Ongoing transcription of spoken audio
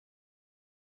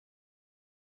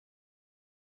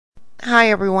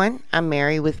Hi everyone, I'm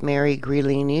Mary with Mary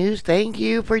Greeley News. Thank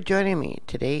you for joining me.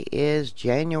 Today is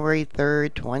January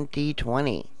 3rd,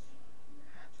 2020.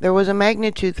 There was a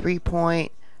magnitude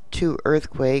 3.2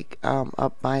 earthquake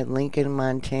up by Lincoln,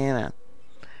 Montana.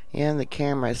 And the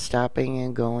camera is stopping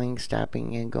and going,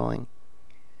 stopping and going.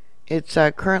 It's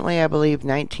currently, I believe,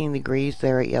 19 degrees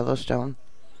there at Yellowstone.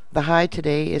 The high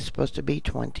today is supposed to be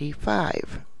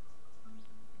 25.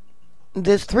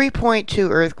 This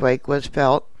 3.2 earthquake was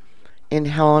felt in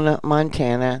Helena,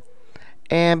 Montana,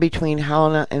 and between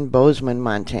Helena and Bozeman,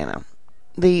 Montana.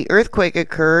 The earthquake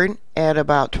occurred at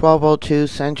about 12:02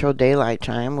 Central Daylight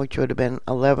Time, which would have been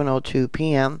 11:02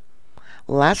 p.m.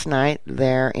 last night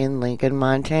there in Lincoln,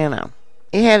 Montana.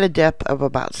 It had a depth of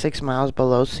about 6 miles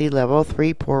below sea level.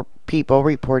 3 people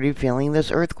reported feeling this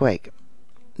earthquake.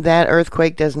 That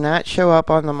earthquake does not show up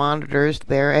on the monitors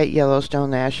there at Yellowstone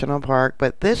National Park,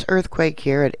 but this earthquake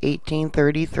here at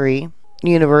 1833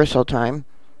 Universal Time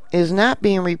is not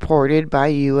being reported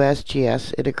by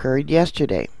USGS. It occurred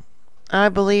yesterday. I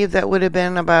believe that would have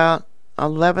been about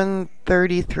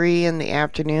 11:33 in the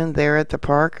afternoon there at the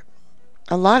park.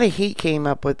 A lot of heat came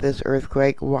up with this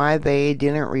earthquake. Why they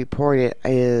didn't report it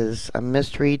is a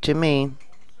mystery to me.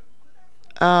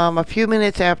 A few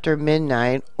minutes after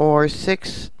midnight, or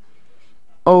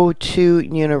 6:02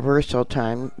 Universal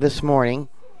Time this morning,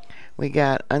 we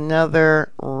got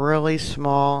another really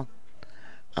small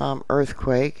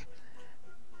earthquake.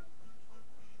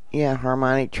 Yeah,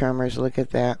 harmonic tremors, look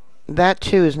at that. That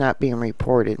too is not being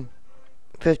reported.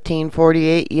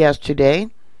 15:48 yesterday,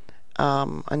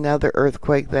 another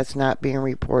earthquake that's not being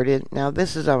reported. Now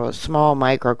this is a small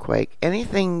microquake.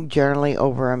 Anything generally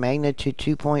over a magnitude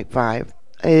 2.5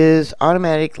 is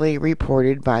automatically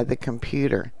reported by the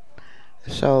computer.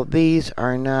 So these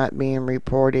are not being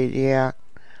reported. Yeah,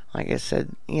 like I said,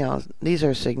 these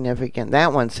are significant.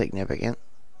 That one's significant.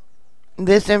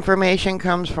 This information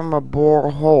comes from a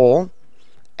borehole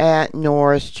at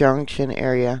Norris Junction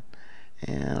area.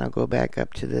 And I'll go back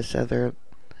up to this other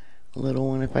little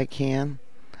one if I can.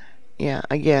 Yeah,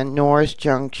 again, Norris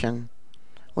Junction,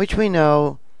 which we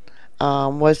know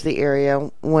was the area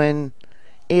when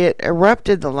it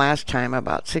erupted the last time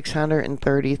about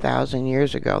 630,000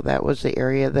 years ago. That was the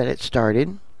area that it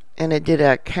started. And it did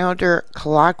a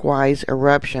counterclockwise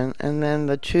eruption, and then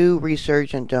the two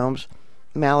resurgent domes,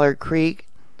 Mallard Creek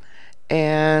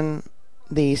and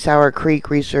the Sour Creek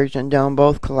resurgent dome,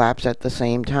 both collapsed at the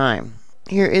same time.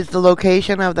 Here is the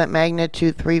location of that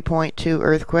magnitude 3.2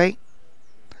 earthquake,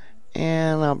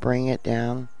 and I'll bring it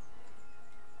down.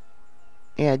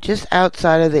 Yeah, just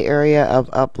outside of the area of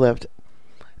uplift.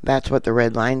 That's what the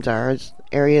red lines are. It's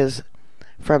areas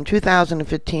from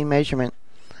 2015 measurement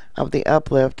of the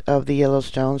uplift of the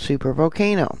Yellowstone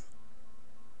supervolcano.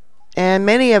 And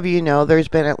many of you know there's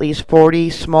been at least 40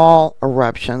 small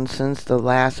eruptions since the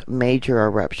last major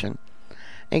eruption.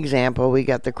 Example, we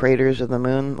got the craters of the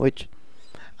moon, which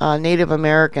Native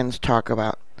Americans talk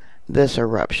about this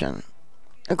eruption.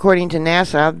 According to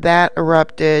NASA, that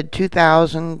erupted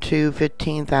 2,000 to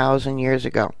 15,000 years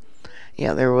ago.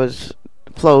 Yeah, there was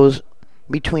flows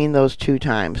between those two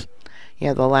times.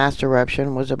 Yeah, the last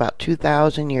eruption was about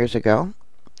 2,000 years ago.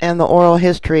 And the oral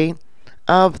history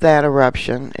of that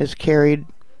eruption has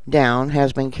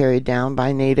been carried down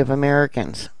by Native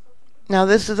Americans. Now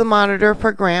this is a monitor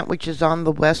for Grant, which is on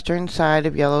the western side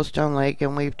of Yellowstone Lake,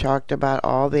 and we've talked about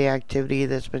all the activity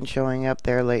that's been showing up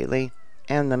there lately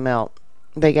and the melt.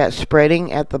 They got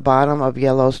spreading at the bottom of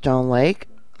Yellowstone Lake,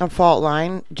 a fault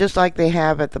line, just like they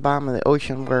have at the bottom of the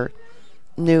ocean where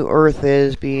new earth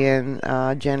is being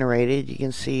generated. You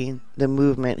can see the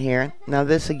movement here. Now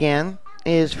this again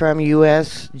is from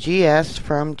USGS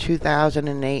from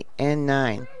 2008 and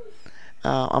 9.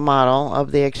 A model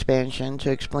of the expansion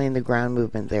to explain the ground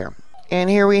movement there.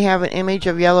 And here we have an image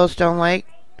of Yellowstone Lake.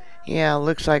 Yeah,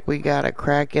 looks like we got a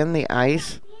crack in the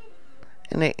ice.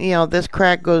 And this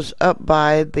crack goes up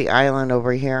by the island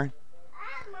over here.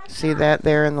 See that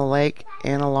there in the lake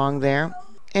and along there.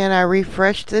 And I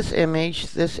refreshed this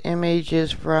image. This image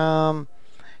is from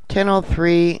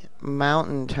 10:03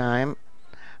 Mountain Time.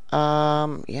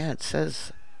 Yeah, it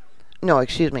says, no,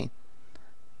 excuse me.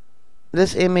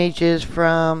 This image is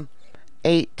from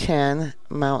 8:10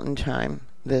 Mountain Time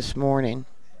this morning.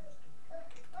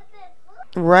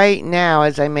 Right now,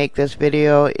 as I make this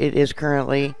video, it is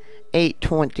currently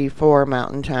 8:24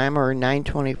 Mountain Time or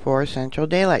 9:24 Central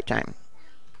Daylight Time.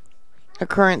 A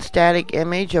current static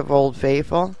image of Old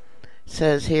Faithful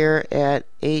says here at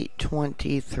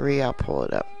 8:23. I'll pull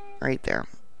it up right there.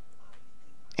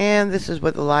 And this is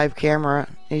what the live camera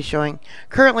is showing.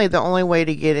 Currently, the only way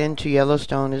to get into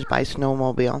Yellowstone is by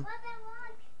snowmobile.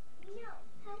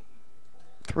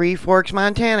 Three Forks,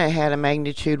 Montana had a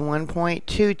magnitude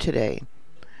 1.2 today.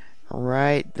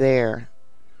 Right there.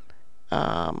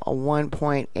 A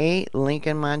 1.8,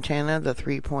 Lincoln, Montana, the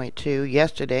 3.2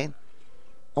 yesterday.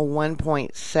 A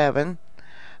 1.7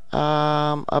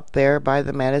 up there by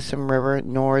the Madison River,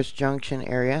 Norris Junction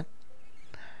area.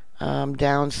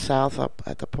 Down south, I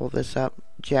have to pull this up,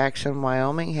 Jackson,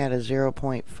 Wyoming had a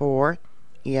 0.4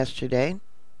 yesterday.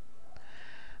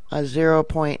 A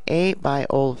 0.8 by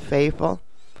Old Faithful.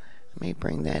 Let me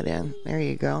bring that in. There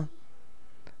you go.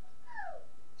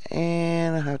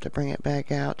 And I'll have to bring it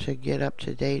back out to get up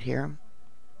to date here.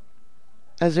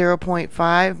 A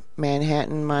 0.5,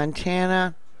 Manhattan,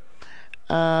 Montana.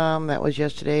 That was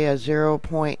yesterday. A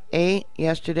 0.8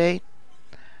 yesterday.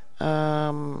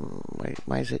 Wait,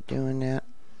 why is it doing that?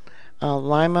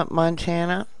 Lima,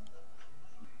 Montana.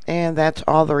 And that's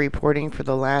all the reporting for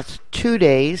the last 2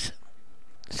 days.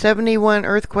 71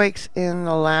 earthquakes in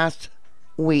the last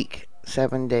week,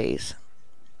 7 days.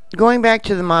 Going back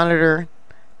to the monitor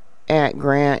at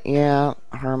Grant, yeah,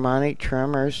 harmonic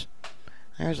tremors.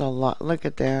 There's a lot. Look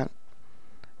at that.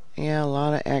 Yeah, a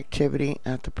lot of activity. I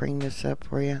have to bring this up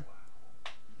for you.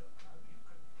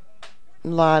 A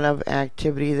lot of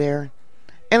activity there.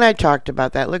 And I talked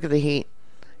about that. Look at the heat.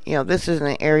 You know, this is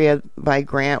an area by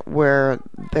Grant where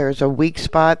there's a weak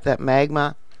spot that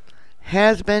magma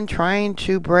has been trying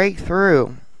to break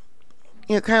through.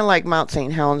 You know, kind of like Mount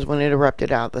St. Helens when it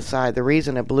erupted out the side. The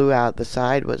reason it blew out the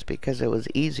side was because it was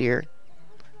easier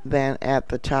than at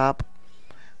the top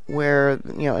where,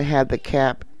 you know, it had the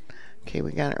cap. Okay,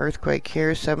 we got an earthquake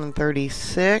here,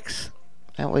 7:36.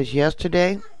 That was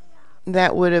yesterday.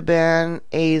 That would have been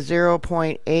a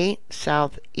 0.8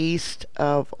 southeast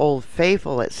of Old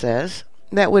Faithful, it says.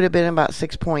 That would have been about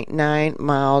 6.9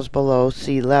 miles below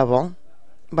sea level.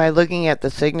 By looking at the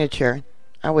signature,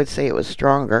 I would say it was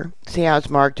stronger. See how it's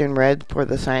marked in red for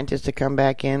the scientists to come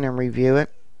back in and review it?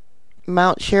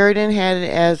 Mount Sheridan had it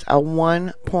as a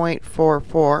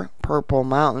 1.44. Purple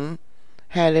Mountain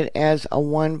had it as a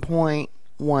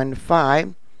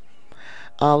 1.15.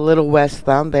 Little West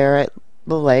Thumb there at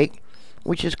the lake,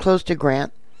 which is close to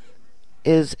Grant,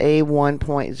 is a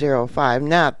 1.05,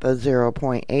 not the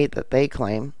 0.8 that they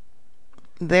claim.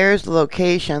 There's the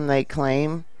location they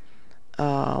claim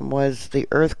was the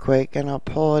earthquake, and I'll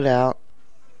pull it out.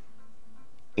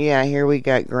 Yeah, here we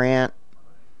got Grant.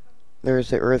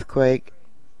 There's the earthquake.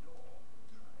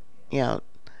 Yeah,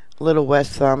 Little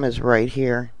West Thumb is right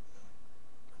here.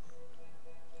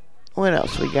 What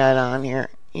else we got on here?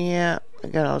 Yeah, we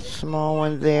got a small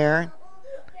one there.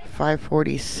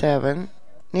 547.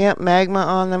 Yep, magma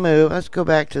on the move. Let's go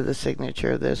back to the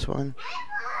signature of this one.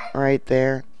 Right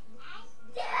there.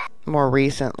 More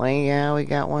recently, yeah, we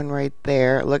got one right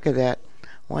there. Look at that.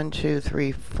 1, 2,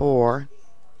 3, 4.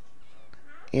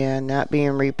 Yeah, not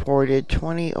being reported.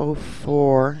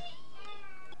 2004.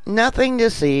 Nothing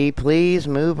to see. Please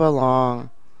move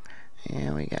along.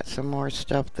 Yeah, we got some more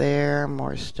stuff there.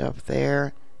 More stuff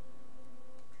there.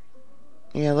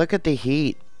 Yeah, look at the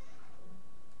heat.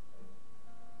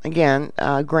 Again,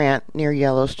 Grant near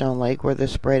Yellowstone Lake where the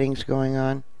spreading's going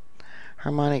on.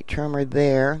 Harmonic tremor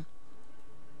there.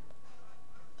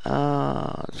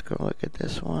 Let's go look at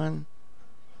this one.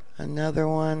 Another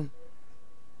one.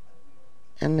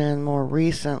 And then more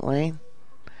recently,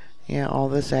 yeah, all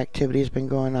this activity has been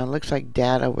going on. Looks like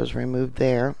data was removed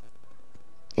there.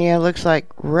 Yeah, it looks like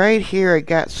right here it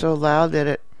got so loud that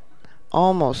it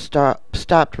almost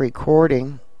stopped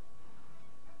recording.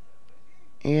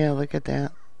 Yeah, look at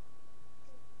that.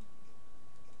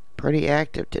 Pretty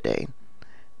active today.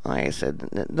 Like I said,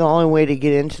 the only way to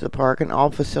get into the park, and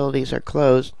all facilities are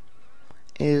closed,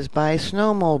 is by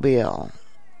snowmobile.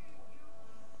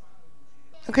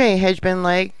 Okay, Hedgebin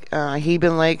Lake,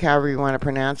 Heben Lake, however you want to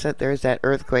pronounce it, there's that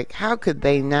earthquake. How could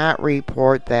they not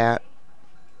report that?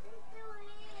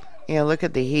 Yeah, look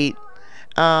at the heat.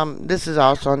 This is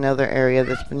also another area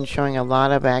that's been showing a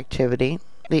lot of activity.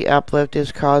 The uplift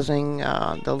is causing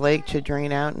the lake to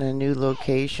drain out in a new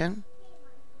location.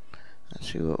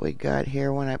 Let's see what we got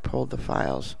here when I pulled the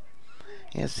files.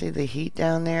 Yeah, see the heat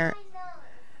down there?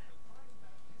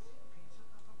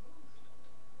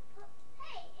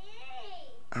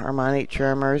 Harmonic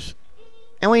tremors.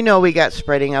 And we know we got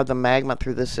spreading of the magma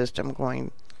through the system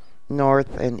going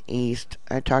north and east.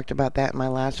 I talked about that in my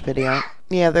last video.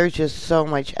 Yeah, there's just so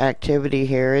much activity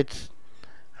here. It's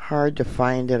hard to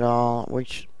find it all,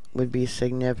 which would be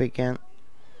significant.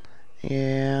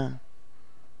 Yeah.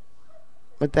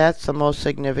 But that's the most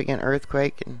significant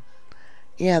earthquake. And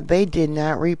yeah, they did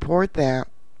not report that.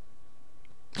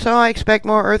 So I expect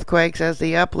more earthquakes as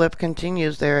the uplift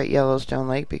continues there at Yellowstone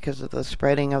Lake because of the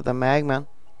spreading of the magma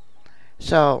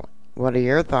So, what are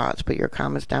your thoughts? Put your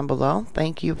comments down below.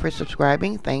 Thank you for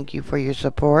subscribing. Thank you for your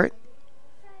support.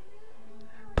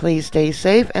 Please stay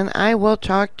safe, and I will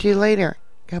talk to you later.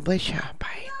 God bless you.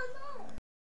 Bye.